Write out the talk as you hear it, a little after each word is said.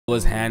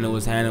What's happening?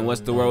 What's happening?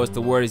 What's the word? What's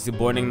the word? It's your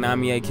boy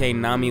Nami, aka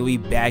Nami. We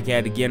back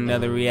at it again,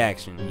 another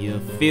reaction. You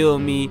feel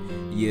me?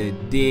 You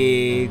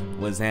dig?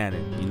 What's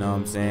happening? You know what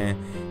I'm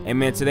saying? Hey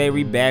man, today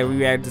we back. We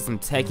reacted to some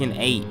Tekken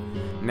 8.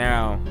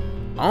 Now,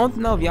 I don't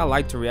know if y'all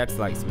like to react to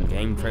like some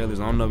game trailers.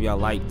 I don't know if y'all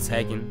like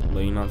Tekken, but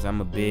you know what I'm saying? I'm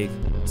a big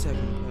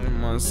Tekken player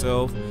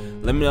myself.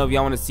 Let me know if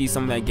y'all want to see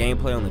some of that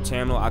gameplay on the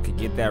channel. I could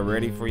get that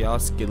ready for y'all.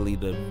 Skiddly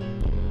the.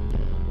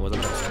 What's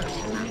up?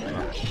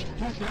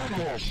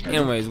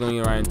 Anyways, gonna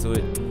get right into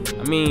it.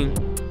 I mean,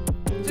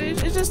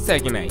 it's just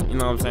Tekken 8, you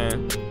know what I'm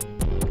saying?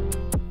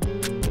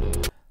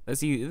 Let's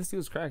see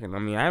what's cracking. I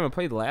mean, I haven't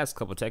played the last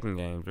couple Tekken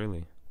games,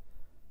 really.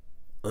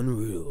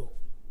 Unreal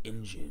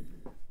Engine.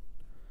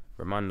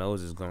 But my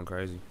nose is going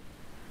crazy.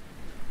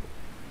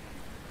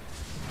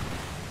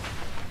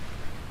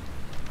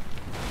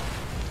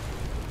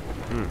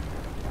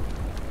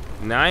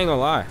 Now, I ain't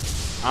gonna lie.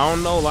 I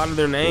don't know a lot of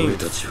their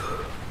names.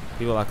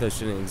 People like us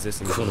shouldn't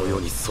exist in the world.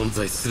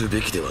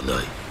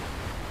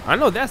 I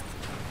know that's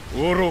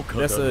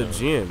a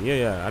Jin.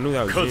 Yeah, I knew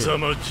that was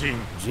Jin.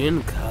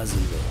 Jin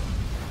Kazuma.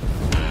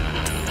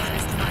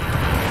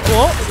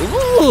 Oh,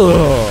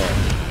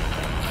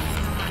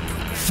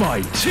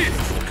 fight.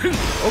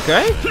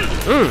 Okay.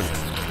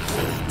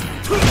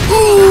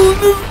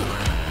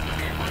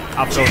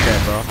 I felt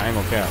that, bro. I ain't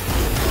gonna cap.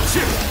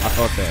 I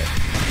felt that.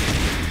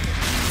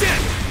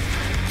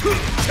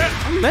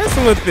 I'm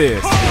messing with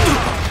this.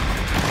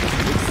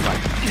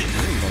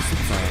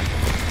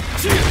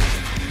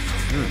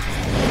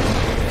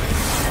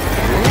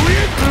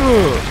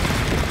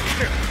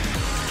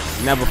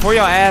 Now, before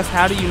y'all ask,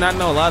 how do you not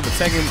know a lot of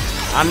the Tekken?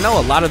 I know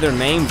a lot of their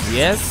names,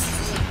 yes,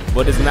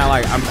 but it's not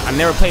like I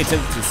never paid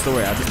attention to the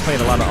story. I just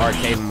played a lot of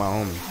arcade with my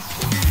homie.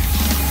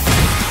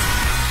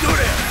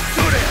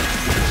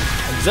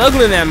 I'm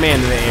juggling that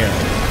man in the air.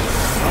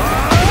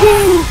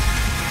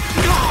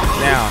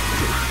 Now,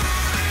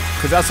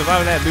 cause I'll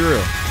survive that. Be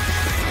real.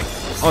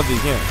 Oh, you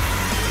can.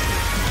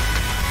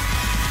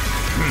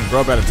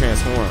 Bro, better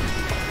transform.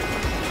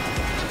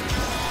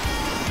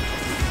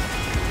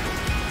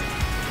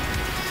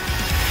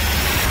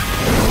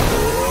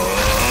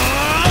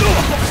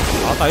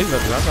 I thought he was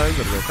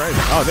gonna go crazy.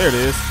 Oh, there it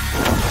is.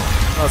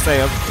 I'll say,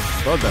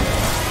 well done.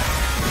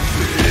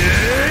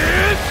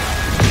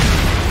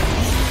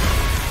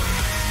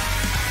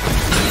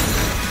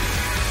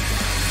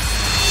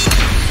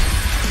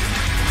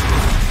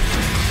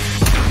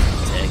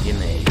 Tekken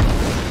 8.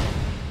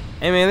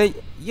 Hey man,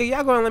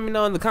 y'all gonna let me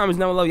know in the comments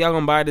down below y'all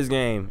gonna buy this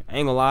game. I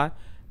ain't gonna lie,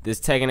 this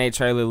Tekken 8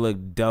 trailer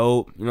looked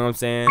dope. You know what I'm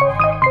saying?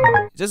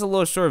 Just a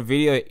little short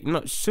video. You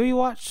know, should we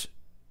watch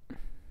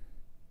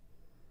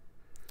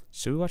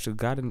a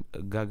God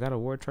of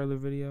War trailer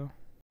video?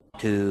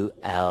 2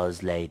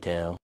 hours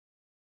later.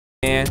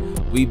 And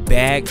we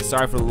back.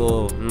 Sorry for the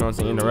little, you know what I'm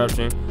saying,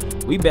 interruption.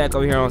 We back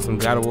over here on some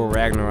God of War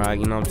Ragnarok,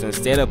 you know what I'm saying?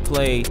 State of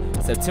Play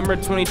September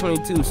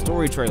 2022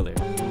 story trailer.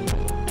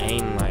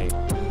 Ain't like,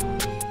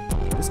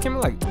 this came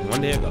out like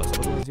 1 day ago, so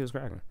let's see what's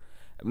cracking.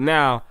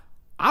 Now,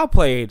 I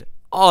played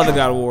all the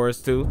God of Wars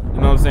too,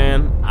 you know what I'm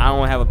saying? I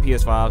don't have a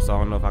PS5, so I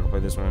don't know if I can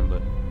play this one,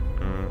 but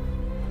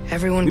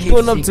everyone we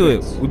building up to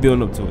it. We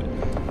building up to it.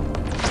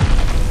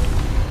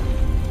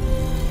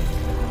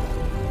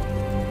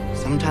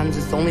 Sometimes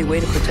it's the only way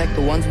to protect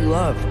the ones we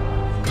love.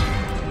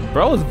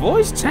 Bro's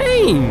voice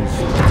changed.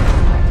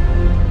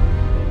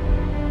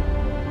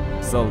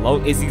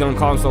 So is he gonna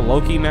call him so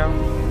low-key now?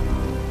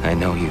 I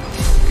know you.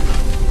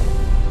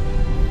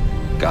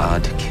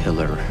 God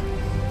Killer.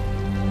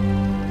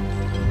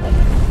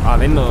 Oh,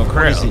 they know a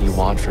crowd. What is it you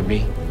want from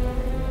me?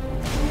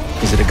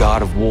 Is it a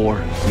god of war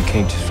you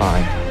came to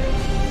find?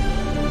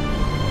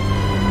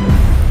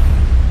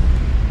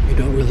 You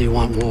don't really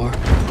want war,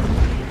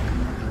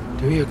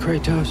 do you,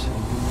 Kratos?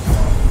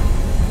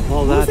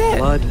 All that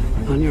blood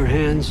on your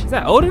hands. Is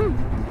that Odin?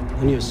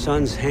 On your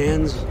son's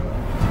hands.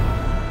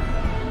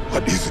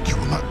 What is it you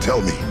will not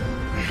tell me?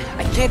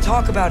 I can't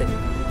talk about it,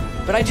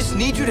 but I just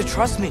need you to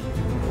trust me.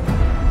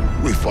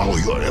 We follow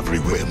your every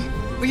whim.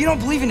 But you don't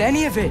believe in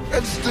any of it.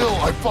 And still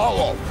I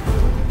follow.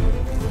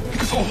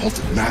 Because all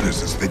that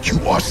matters is that you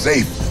are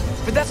safe.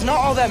 But that's not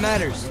all that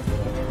matters.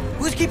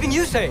 Who's keeping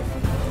you safe?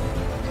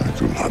 I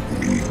do not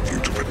need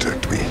you to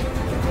protect me.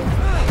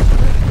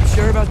 You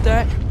sure about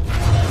that?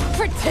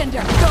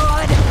 Pretender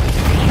God!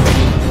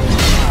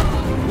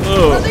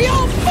 For the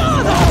old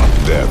father!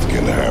 Death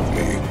can have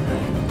me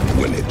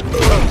when it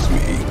earns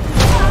me.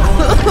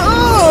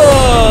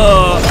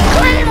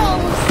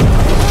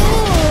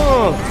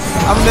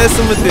 I'm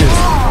messing with this.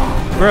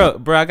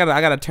 Bro, I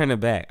gotta turn it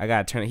back. I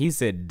gotta turn it. He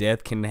said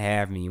death can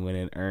have me when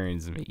it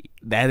earns me.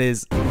 That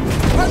is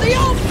For the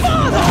old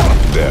father!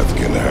 Death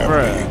can have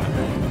me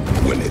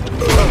when it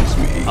earns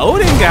me.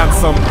 Odin got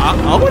some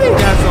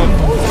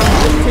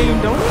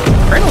team, don't he?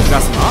 Kratos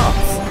got some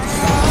ops.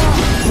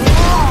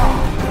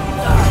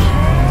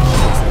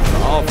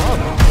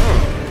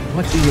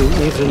 What do you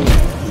even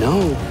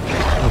know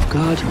of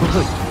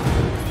godhood?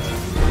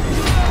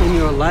 In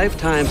your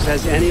lifetimes,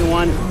 has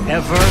anyone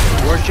ever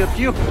worshipped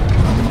you?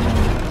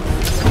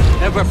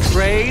 Ever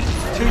prayed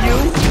to you?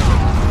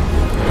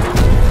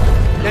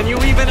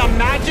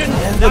 imagine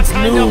that looks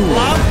kind of new.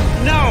 love?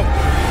 No!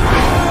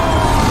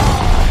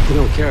 You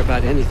don't care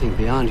about anything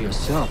beyond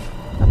yourself.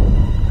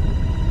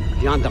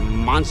 Beyond the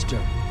monster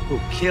who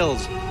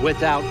kills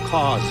without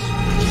cause.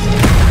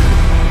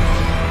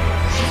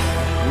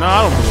 No,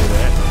 I don't believe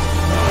that.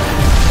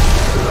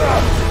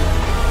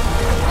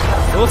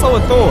 So what's up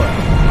with Thor?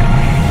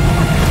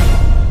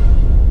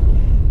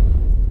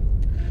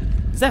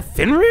 Is that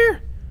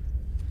Fenrir?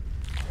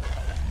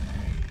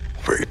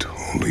 Fate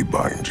only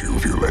binds you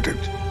if you let it.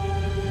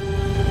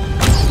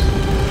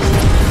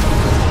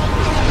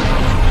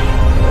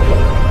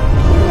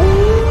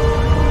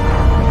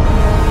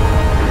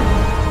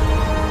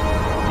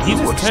 Did he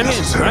just What's turn it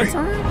into necessary?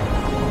 nighttime?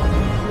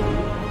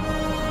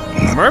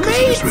 Not because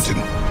it is Mermaids? written.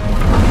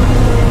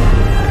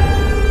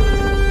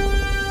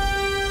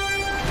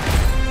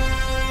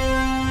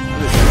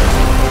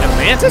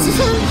 Atlantis or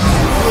something?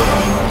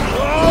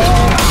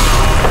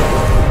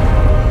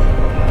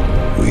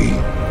 We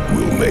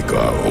will make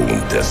our own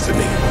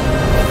destiny.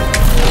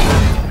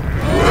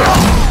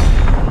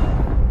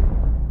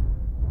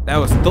 That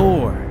was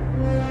Thor.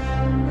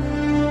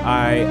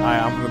 I'm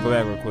gonna go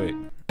back real quick.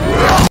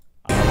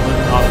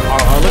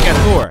 I'll look at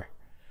Thor.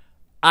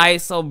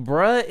 Alright, so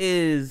bruh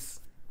is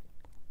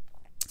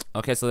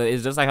okay. So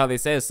it's just like how they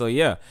said. So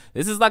yeah,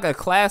 this is like a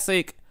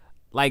classic,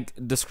 like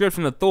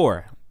description of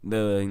Thor.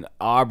 The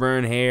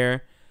auburn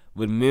hair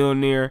with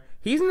Mjolnir.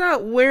 He's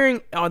not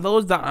wearing. Are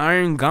those the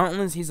iron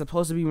gauntlets he's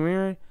supposed to be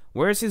wearing?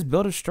 Where's his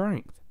build of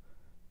strength?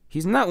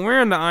 He's not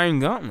wearing the iron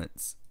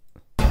gauntlets.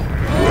 He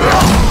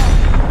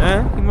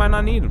might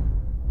not need them.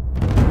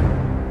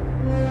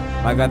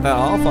 I got that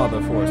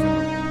Allfather force in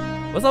him.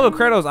 What's up with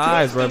Kratos'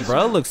 eyes, bro?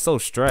 Bro looks so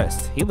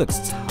stressed. He looks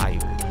tired,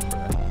 bro.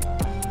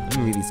 Let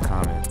me read these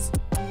comments.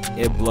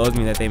 It blows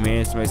me that they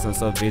managed to make something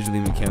so visually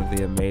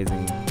mechanically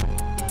amazing.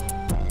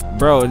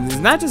 Bro, it's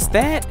not just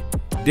that.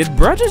 Did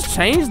bro just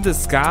change the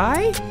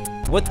sky?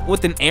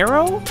 With an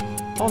arrow?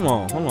 Hold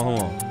on.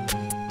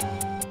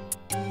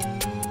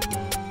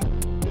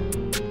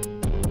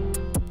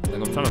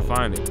 Like I'm trying to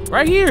find it.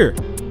 Right here.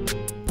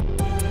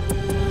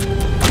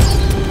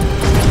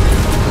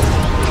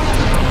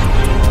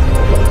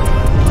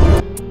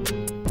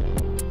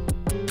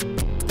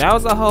 That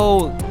was a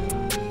whole,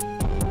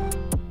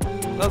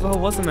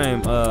 what's the name?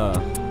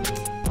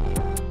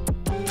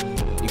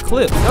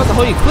 Eclipse. That was a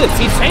whole eclipse.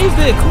 He changed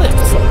the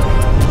eclipse.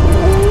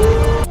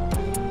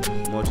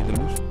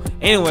 Multi-dimensional.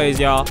 Anyways,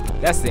 y'all,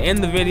 that's the end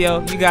of the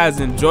video. You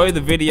guys enjoy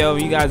the video.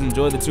 You guys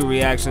enjoy the 2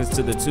 reactions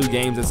to the 2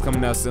 games that's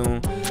coming out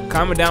soon.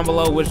 Comment down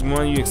below which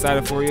one you're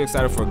excited for. You're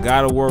excited for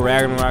God of War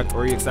Ragnarok,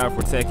 or you're excited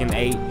for Tekken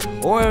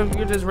 8, or if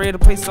you're just ready to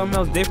play something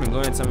else different. Go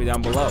ahead and tell me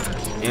down below.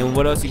 And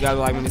what else you guys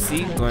would like me to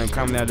see? Go ahead and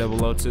comment down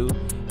below too.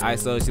 Alright,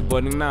 so it's your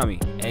boy Nami,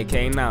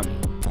 aka Nami.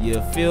 You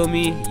feel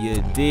me?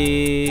 You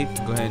dig?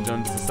 Go ahead and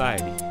join the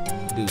society.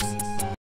 Deuce.